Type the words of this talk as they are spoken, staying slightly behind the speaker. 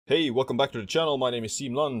Hey, welcome back to the channel. My name is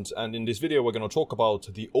Jeanne Calment, and in this video we're going to talk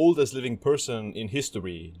about the oldest living person in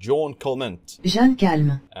history, Jeanne Calment. Jeanne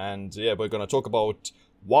Calment. And yeah, we're going to talk about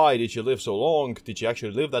why did she live so long, did she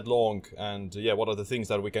actually live that long, and yeah, what are the things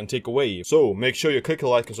that we can take away. So make sure you click a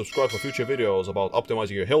like and subscribe for future videos about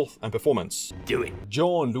optimizing your health and performance. Do it.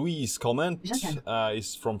 Jeanne Louise Calment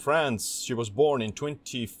is from France. She was born in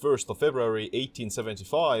 21st of February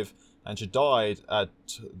 1875. And she died at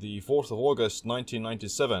the 4th of August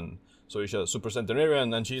 1997. So she's a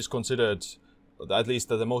supercentenarian, and she is considered at least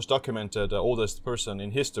the most documented oldest person in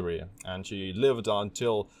history. And she lived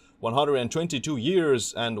until 122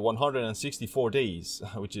 years and 164 days,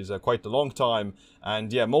 which is quite a long time.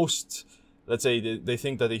 And yeah, most, let's say, they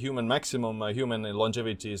think that the human maximum human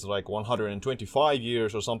longevity is like 125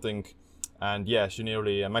 years or something. And yeah, she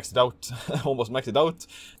nearly maxed it out, almost maxed it out.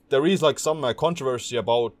 There is like some controversy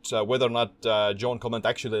about whether or not Jeanne Calment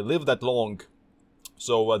actually lived that long.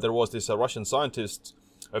 So there was this Russian scientist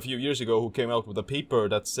a few years ago who came out with a paper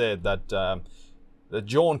that said that, that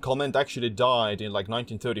Jeanne Calment actually died in like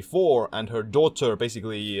 1934, and her daughter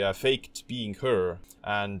basically faked being her.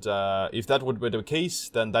 And if that would be the case,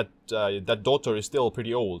 then that daughter is still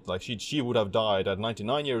pretty old. Like she would have died at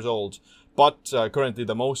 99 years old. But currently,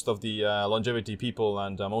 the most of the longevity people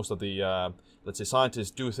and most of the, let's say,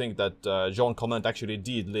 scientists do think that Jeanne Calment actually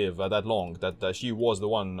did live that long. That she was the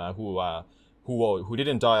one who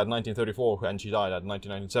didn't die at 1934 and she died at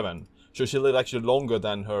 1997. So she lived actually longer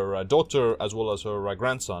than her daughter as well as her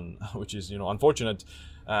grandson, which is, you know, unfortunate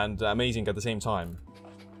and amazing at the same time.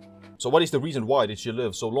 So what is the reason why did she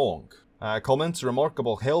live so long? Calment's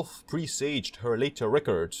remarkable health presaged her later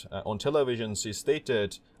record. On television she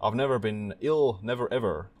stated, "I've never been ill, never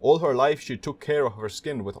ever. All her life she took care of her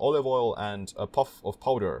skin with olive oil and a puff of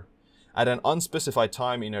powder. At an unspecified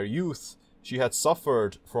time in her youth, she had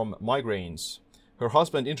suffered from migraines. Her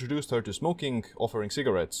husband introduced her to smoking, offering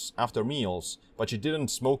cigarettes after meals, but she didn't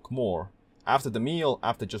smoke more. After the meal,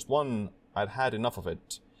 after just one, I'd had enough of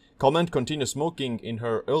it." Calment continued smoking in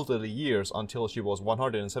her elderly years until she was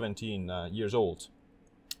 117 years old,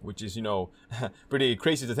 which is, you know, pretty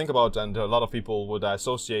crazy to think about, and a lot of people would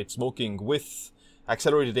associate smoking with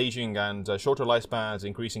accelerated aging and shorter lifespans,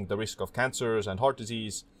 increasing the risk of cancers and heart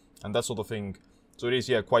disease and that sort of thing. So it is,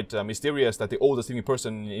 yeah, quite mysterious that the oldest living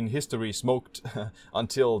person in history smoked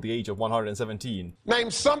until the age of 117.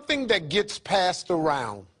 Name something that gets passed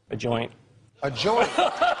around. A joint. A joint.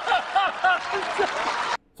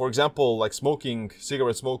 For example, like smoking,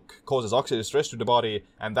 cigarette smoke causes oxidative stress to the body,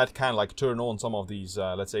 and that can like turn on some of these,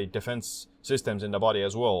 let's say, defense systems in the body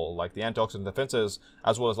as well, like the antioxidant defenses,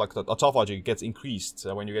 as well as like the autophagy gets increased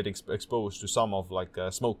when you get exposed to some of like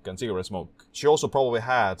smoke and cigarette smoke. She also probably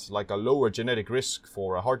had like a lower genetic risk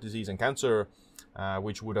for heart disease and cancer,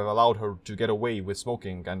 which would have allowed her to get away with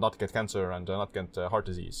smoking and not get cancer and not get heart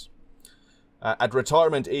disease. At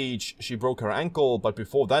retirement age, she broke her ankle, but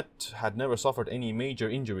before that had never suffered any major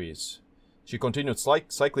injuries. She continued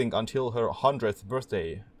cycling until her 100th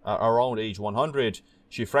birthday. Around age 100,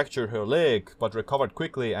 she fractured her leg, but recovered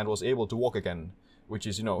quickly and was able to walk again, which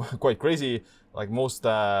is, you know, quite crazy. Like most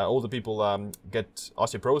older people get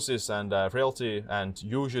osteoporosis and frailty, and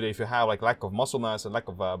usually if you have like lack of muscle mass and lack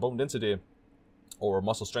of bone density, or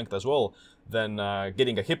muscle strength as well, then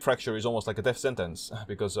getting a hip fracture is almost like a death sentence,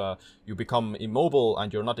 because you become immobile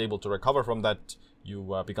and you're not able to recover from that.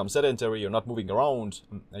 You become sedentary, you're not moving around,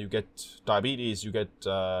 you get diabetes, you get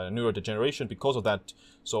neurodegeneration because of that.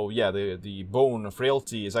 So yeah, the bone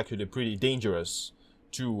frailty is actually pretty dangerous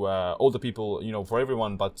to older people, you know, for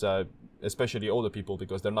everyone, but especially older people,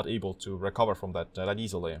 because they're not able to recover from that that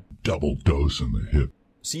easily. Double dose in the hip.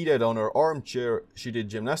 Seated on her armchair, she did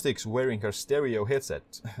gymnastics wearing her stereo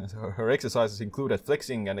headset. Her exercises included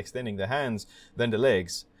flexing and extending the hands, then the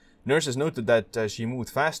legs. Nurses noted that she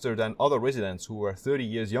moved faster than other residents who were 30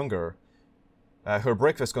 years younger. Her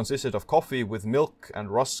breakfast consisted of coffee with milk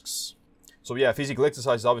and rusks. So yeah, physical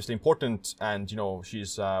exercise is obviously important, and you know,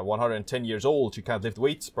 she's 110 years old, she can't lift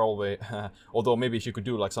weights probably, although maybe she could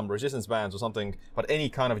do like some resistance bands or something, but any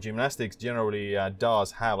kind of gymnastics generally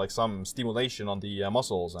does have like some stimulation on the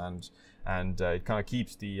muscles, and it kind of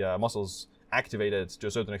keeps the muscles activated to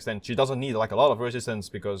a certain extent. She doesn't need like a lot of resistance,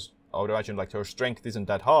 because I would imagine like her strength isn't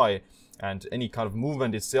that high, and any kind of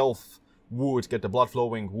movement itself would get the blood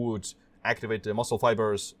flowing, would activate the muscle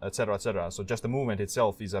fibers, etc., etc. So just the movement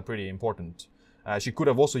itself is pretty important. She could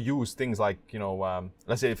have also used things like, you know,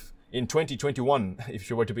 let's say in 2021, if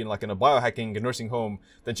she were to be in like in a biohacking nursing home,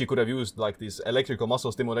 then she could have used like these electrical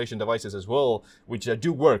muscle stimulation devices as well, which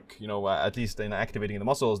do work, you know, at least in activating the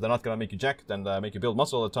muscles. They're not going to make you jacked and make you build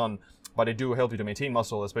muscle a ton, but they do help you to maintain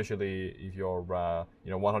muscle, especially if you're,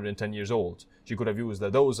 you know, 110 years old. She could have used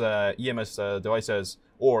those EMS devices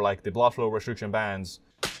or like the blood flow restriction bands.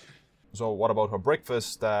 So what about her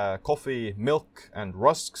breakfast? Coffee, milk, and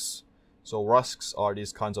rusks. So rusks are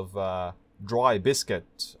these kinds of dry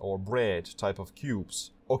biscuit or bread type of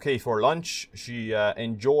cubes. Okay, for lunch, she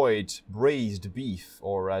enjoyed braised beef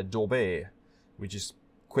or daube, which is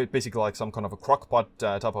quite basically like some kind of a crockpot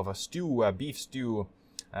type of a stew, beef stew,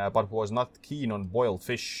 but was not keen on boiled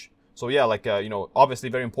fish. So yeah, like, you know, obviously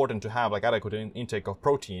very important to have like adequate intake of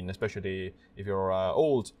protein, especially if you're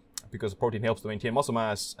old, because protein helps to maintain muscle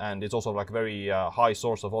mass, and it's also like a very high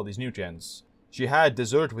source of all these nutrients. She had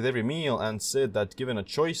dessert with every meal and said that given a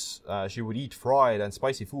choice, she would eat fried and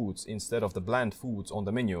spicy foods instead of the bland foods on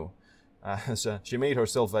the menu. So she made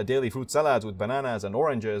herself daily fruit salads with bananas and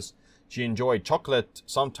oranges. She enjoyed chocolate,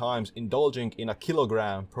 sometimes indulging in 1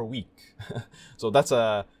 kilogram per week. So that's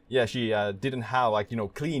yeah, she didn't have like, you know,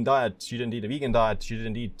 clean diet. She didn't eat a vegan diet. She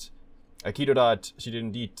didn't eat a keto diet. She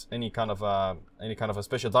didn't eat any kind of a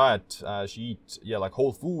special diet. She eat, yeah, like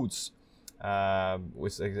whole foods,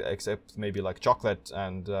 except maybe like chocolate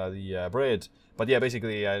and the bread. But yeah,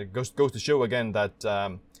 basically goes to show again that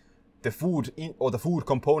the food or the food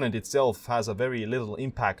component itself has a very little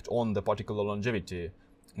impact on the particular longevity.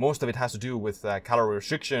 Most of it has to do with calorie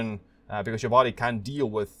restriction, because your body can deal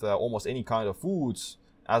with almost any kind of foods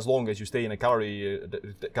as long as you stay in a calorie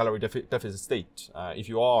deficit state. If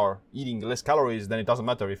you are eating less calories, then it doesn't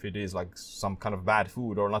matter if it is like some kind of bad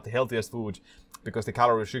food or not the healthiest food, because the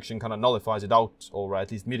calorie restriction kind of nullifies it out, or at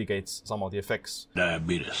least mitigates some of the effects.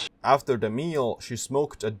 Diabetes. After the meal, she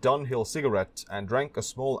smoked a Dunhill cigarette and drank a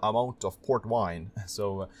small amount of port wine.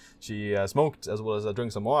 So she smoked as well as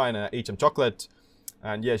drank some wine, ate some chocolate,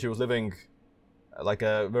 and yeah, she was living like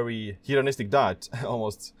a very hedonistic diet,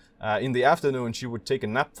 almost. In the afternoon, she would take a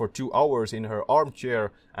nap for 2 hours in her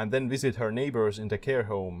armchair and then visit her neighbors in the care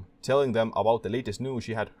home, telling them about the latest news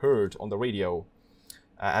she had heard on the radio.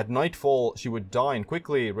 At nightfall, she would dine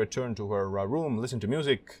quickly, return to her room, listen to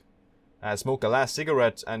music, smoke a last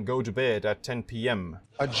cigarette, and go to bed at 10 p.m.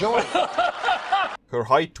 A joint. Her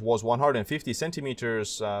height was 150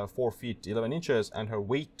 centimeters, 4 feet 11 inches, and her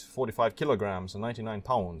weight 45 kilograms, 99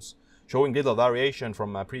 pounds, showing little variation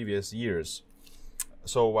from previous years.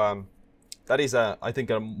 So that is, I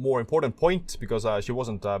think, a more important point, because she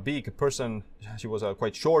wasn't a big person. She was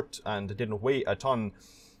quite short and didn't weigh a ton.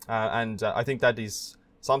 And I think that is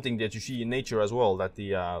something that you see in nature as well, that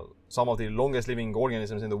the some of the longest living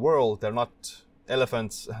organisms in the world, they're not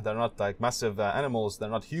elephants, they're not like massive animals, they're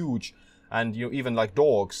not huge. And you even like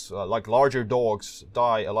dogs, like larger dogs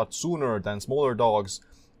die a lot sooner than smaller dogs.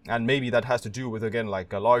 And maybe that has to do with, again,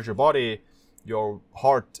 like a larger body. Your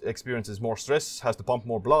heart experiences more stress, has to pump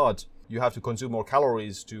more blood. You have to consume more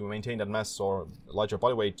calories to maintain that mass or larger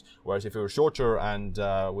body weight. Whereas if you're shorter and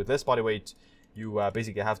with less body weight, you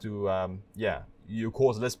basically have to, you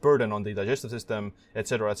cause less burden on the digestive system,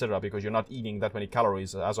 etc., because you're not eating that many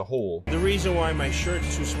calories as a whole. The reason why my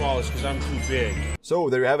shirt's too small is because I'm too big. So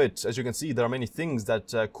there you have it. As you can see, there are many things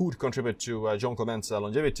that could contribute to Jeanne Calment's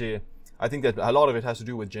longevity. I think that a lot of it has to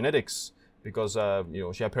do with genetics, because you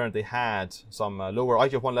know, she apparently had some lower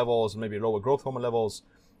IGF-1 levels, maybe lower growth hormone levels,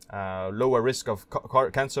 lower risk of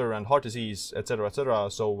cancer and heart disease, etc.,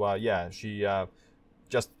 So yeah, she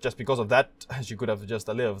just because of that, she could have just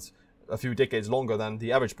lived a few decades longer than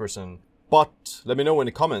the average person. But let me know in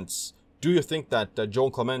the comments, do you think that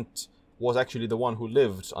Jeanne Calment was actually the one who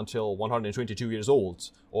lived until 122 years old?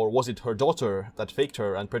 Or was it her daughter that faked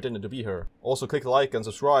her and pretended to be her? Also, click like and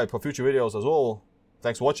subscribe for future videos as well.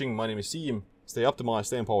 Thanks for watching. My name is Siim. Stay optimized,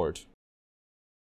 stay empowered.